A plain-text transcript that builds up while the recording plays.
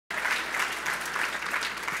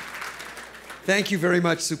Thank you very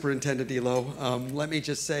much, Superintendent Elo. Let me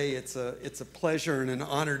just say it's a pleasure and an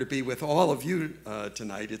honor to be with all of you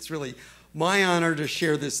tonight. It's really my honor to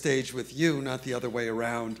share this stage with you, not the other way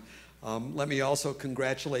around. Let me also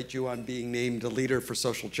congratulate you on being named a leader for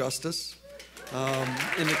social justice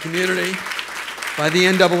in the community by the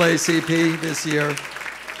NAACP this year.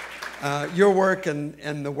 Your work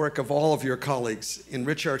and the work of all of your colleagues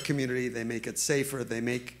enrich our community. They make it safer. They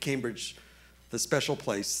make Cambridge the special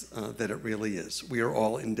place that it really is. We are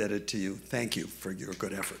all indebted to you. Thank you for your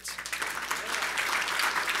good efforts.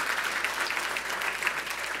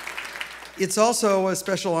 It's also a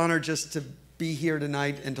special honor just to be here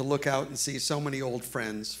tonight and to look out and see so many old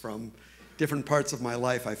friends from different parts of my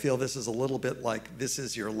life. I feel this is a little bit like this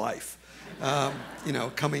is your life,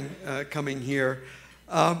 coming here.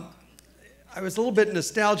 I was a little bit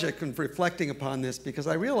nostalgic in reflecting upon this because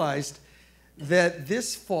I realized that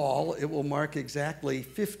this fall, it will mark exactly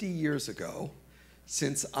 50 years ago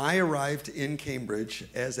since I arrived in Cambridge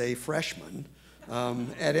as a freshman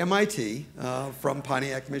at MIT from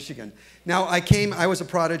Pontiac, Michigan. Now, I was a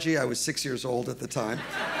prodigy. I was 6 years old at the time.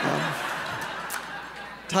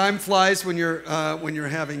 Time flies when you're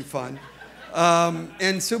having fun.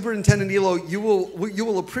 And Superintendent Elo, you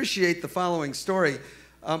will appreciate the following story.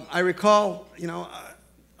 I recall,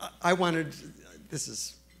 I wanted, this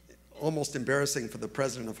is almost embarrassing for the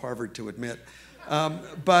president of Harvard to admit,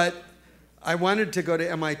 but I wanted to go to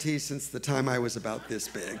MIT since the time I was about this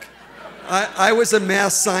big. I was a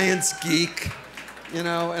math science geek, and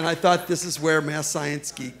I thought this is where math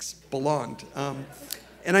science geeks belonged.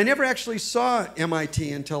 And I never actually saw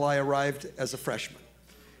MIT until I arrived as a freshman.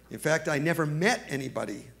 In fact, I never met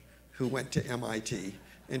anybody who went to MIT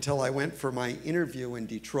until I went for my interview in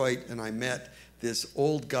Detroit, and I met this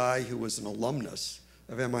old guy who was an alumnus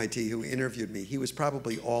of MIT who interviewed me. He was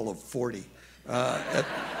probably all of 40 at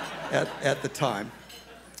the time.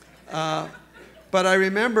 But I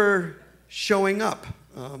remember showing up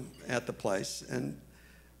at the place and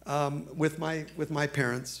with my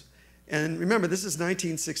parents. And remember, this is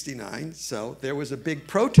 1969, so there was a big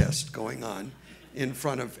protest going on in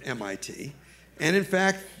front of MIT. And in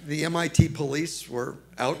fact, the MIT police were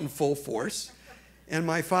out in full force. And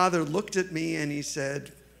my father looked at me and he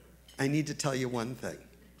said, I need to tell you one thing.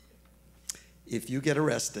 If you get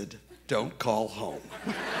arrested, don't call home.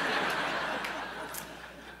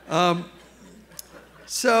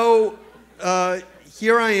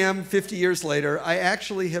 Here I am 50 years later. I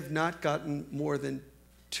actually have not gotten more than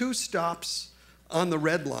 2 stops on the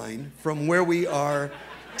red line from where we are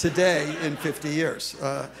today in 50 years.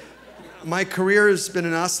 My career has been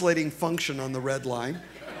an oscillating function on the red line.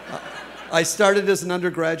 I started as an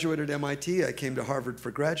undergraduate at MIT. I came to Harvard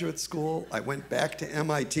for graduate school. I went back to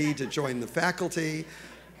MIT to join the faculty.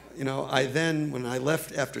 I then, when I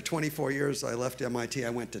left after 24 years, I left MIT. I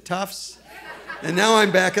went to Tufts, and now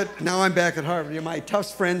I'm back at Harvard. My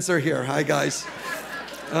Tufts friends are here. Hi, guys.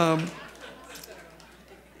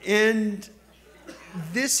 And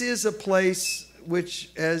this is a place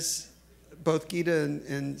which, as both Gita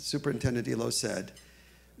and Superintendent Elo said,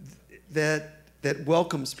 that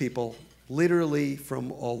welcomes people literally from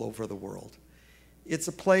all over the world. It's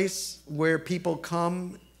a place where people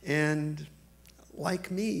come and, like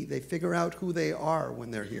me, they figure out who they are when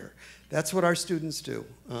they're here. That's what our students do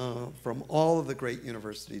from all of the great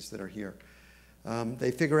universities that are here.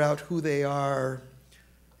 They figure out who they are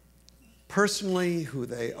personally, who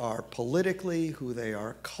they are politically, who they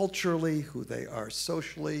are culturally, who they are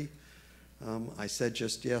socially. I said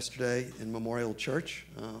just yesterday in Memorial Church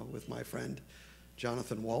with my friend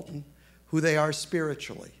Jonathan Walton, who they are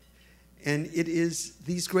spiritually. And it is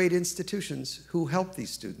these great institutions who help these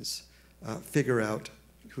students figure out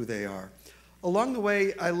who they are. Along the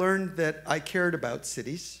way, I learned that I cared about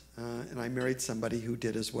cities, and I married somebody who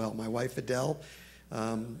did as well. My wife, Adele,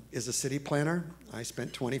 is a city planner. I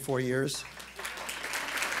spent 24 years.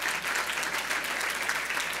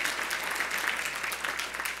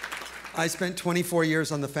 I spent 24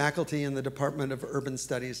 years on the faculty in the Department of Urban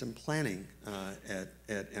Studies and Planning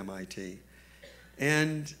at MIT.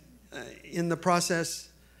 And in the process,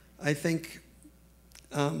 I think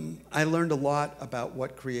I learned a lot about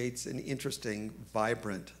what creates an interesting,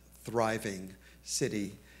 vibrant, thriving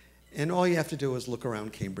city. And all you have to do is look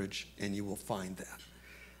around Cambridge and you will find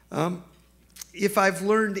that. If I've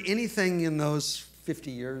learned anything in those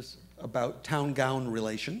 50 years about town-gown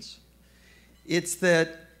relations, it's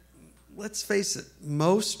that, let's face it,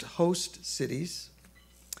 most host cities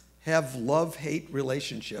have love-hate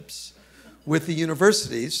relationships with the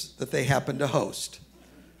universities that they happen to host,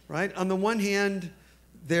 right? On the one hand,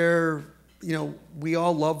 we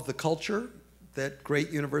all love the culture that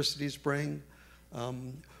great universities bring.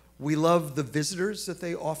 We love the visitors that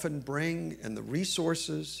they often bring and the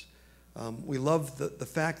resources. We love the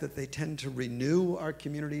fact that they tend to renew our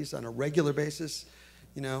communities on a regular basis.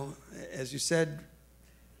 You know, as you said,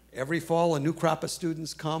 every fall a new crop of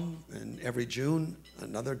students come, and every June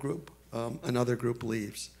another group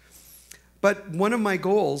leaves. But one of my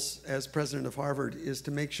goals as president of Harvard is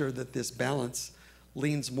to make sure that this balance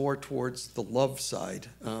leans more towards the love side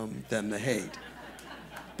than the hate.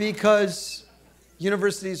 Because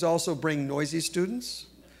universities also bring noisy students,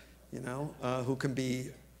 you know, who can be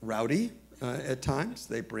rowdy at times.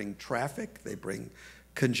 They bring traffic, they bring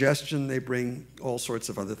congestion, they bring all sorts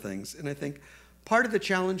of other things. And I think part of the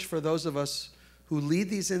challenge for those of us who lead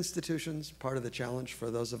these institutions, part of the challenge for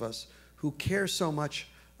those of us who care so much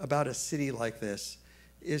about a city like this,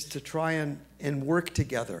 is to try and work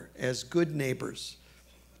together as good neighbors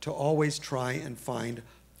to always try and find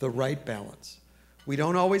the right balance. We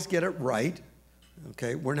don't always get it right,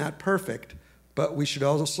 okay? We're not perfect, but we should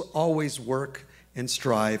also always work and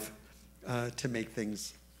strive to make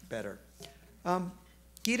things better.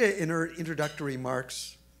 Geeta, in her introductory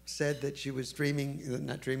remarks, said that she was dreaming,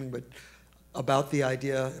 not dreaming, but about the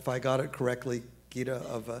idea, if I got it correctly, Geeta,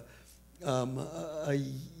 of a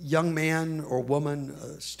young man or woman,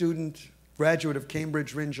 a student, graduate of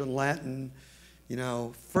Cambridge, Ringe and Latin, you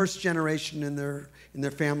know, first generation in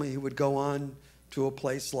their family who would go on to a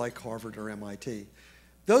place like Harvard or MIT.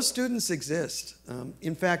 Those students exist.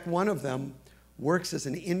 In fact, one of them works as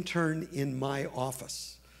an intern in my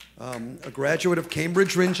office. A graduate of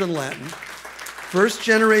Cambridge, Ringe and Latin, first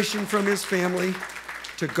generation from his family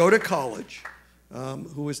to go to college,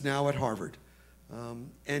 who is now at Harvard,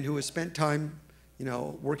 and who has spent time, you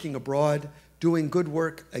know, working abroad, doing good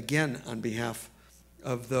work, again, on behalf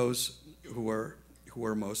of those who are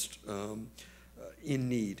most in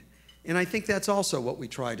need. And I think that's also what we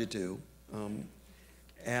try to do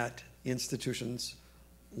at institutions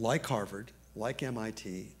like Harvard, like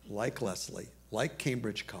MIT, like Lesley, like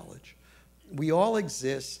Cambridge College. We all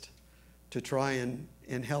exist to try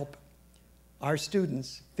and help our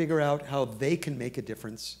students figure out how they can make a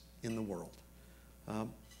difference in the world.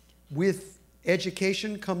 With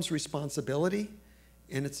education comes responsibility,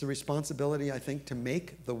 and it's the responsibility, I think, to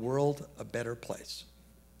make the world a better place.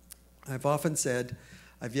 I've often said,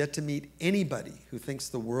 I've yet to meet anybody who thinks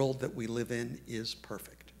the world that we live in is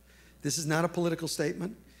perfect. This is not a political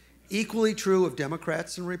statement. Equally true of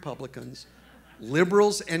Democrats and Republicans,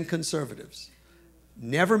 liberals and conservatives.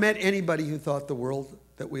 Never met anybody who thought the world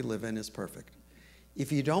that we live in is perfect.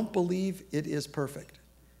 If you don't believe it is perfect,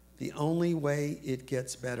 the only way it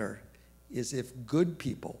gets better is if good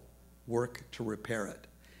people work to repair it.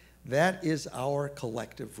 That is our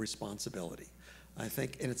collective responsibility, I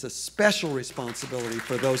think, and it's a special responsibility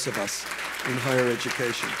for those of us in higher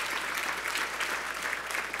education.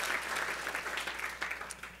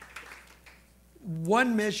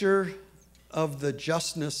 One measure of the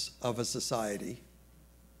justness of a society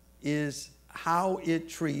is how it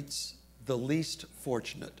treats the least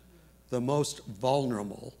fortunate, the most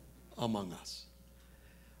vulnerable among us.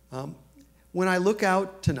 When I look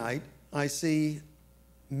out tonight, I see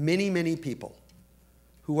many, many people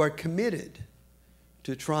who are committed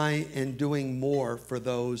to try and doing more for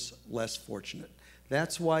those less fortunate.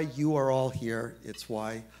 That's why you are all here. It's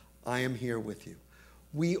why I am here with you.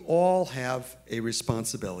 We all have a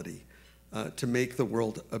responsibility to make the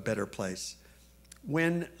world a better place.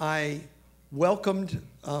 When I welcomed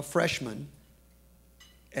freshmen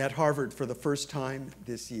at Harvard for the first time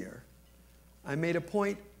this year, I made a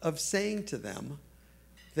point of saying to them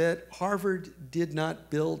that Harvard did not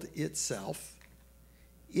build itself.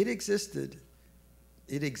 It existed,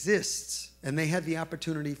 it exists, and they had the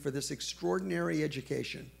opportunity for this extraordinary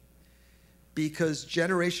education because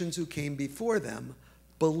generations who came before them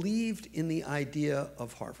believed in the idea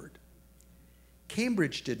of Harvard.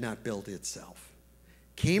 Cambridge did not build itself.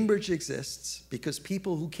 Cambridge exists because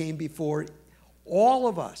people who came before all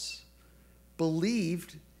of us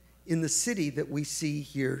believed in the city that we see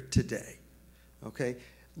here today, okay?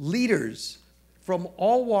 Leaders from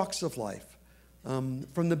all walks of life,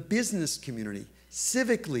 from the business community,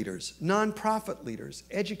 civic leaders, nonprofit leaders,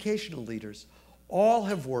 educational leaders, all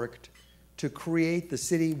have worked to create the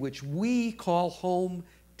city which we call home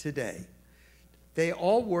today. They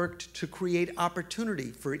all worked to create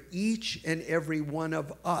opportunity for each and every one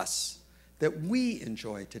of us that we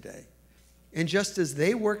enjoy today. And just as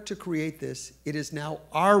they worked to create this, it is now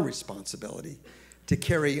our responsibility to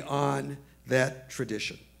carry on that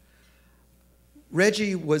tradition.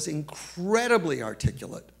 Reggie was incredibly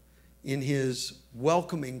articulate in his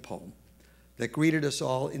welcoming poem that greeted us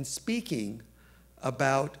all in speaking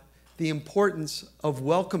about the importance of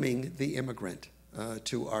welcoming the immigrant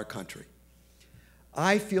to our country.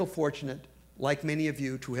 I feel fortunate, like many of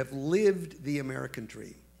you, to have lived the American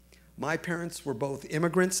dream. My parents were both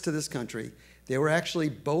immigrants to this country. They were actually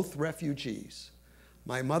both refugees.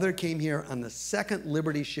 My mother came here on the second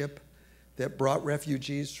Liberty ship that brought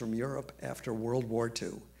refugees from Europe after World War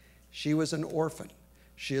II. She was an orphan.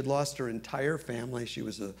 She had lost her entire family. She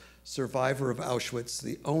was a survivor of Auschwitz,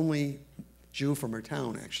 the only Jew from her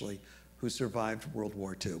town, actually, who survived World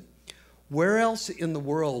War II. Where else in the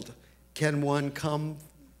world can one come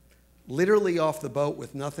literally off the boat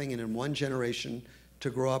with nothing and in one generation to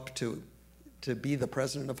grow up to be the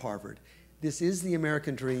president of Harvard? This is the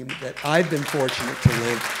American dream that I've been fortunate to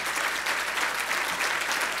live.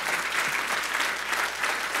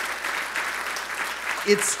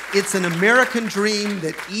 It's an American dream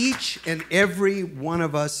that each and every one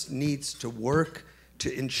of us needs to work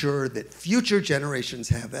to ensure that future generations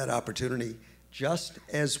have that opportunity, just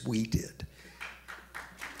as we did.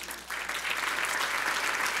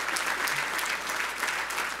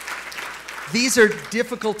 These are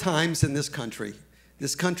difficult times in this country.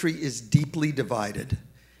 This country is deeply divided.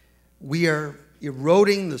 We are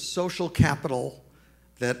eroding the social capital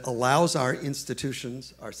that allows our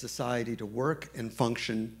institutions, our society to work and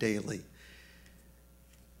function daily.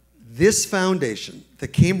 This foundation, the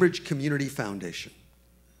Cambridge Community Foundation,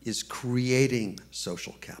 is creating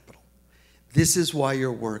social capital. This is why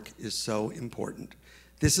your work is so important.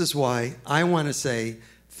 This is why I want to say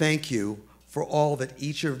thank you for all that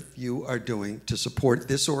each of you are doing to support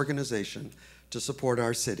this organization, to support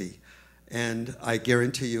our city. And I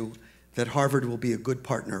guarantee you that Harvard will be a good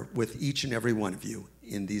partner with each and every one of you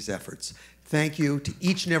in these efforts. Thank you to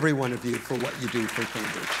each and every one of you for what you do for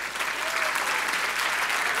Cambridge.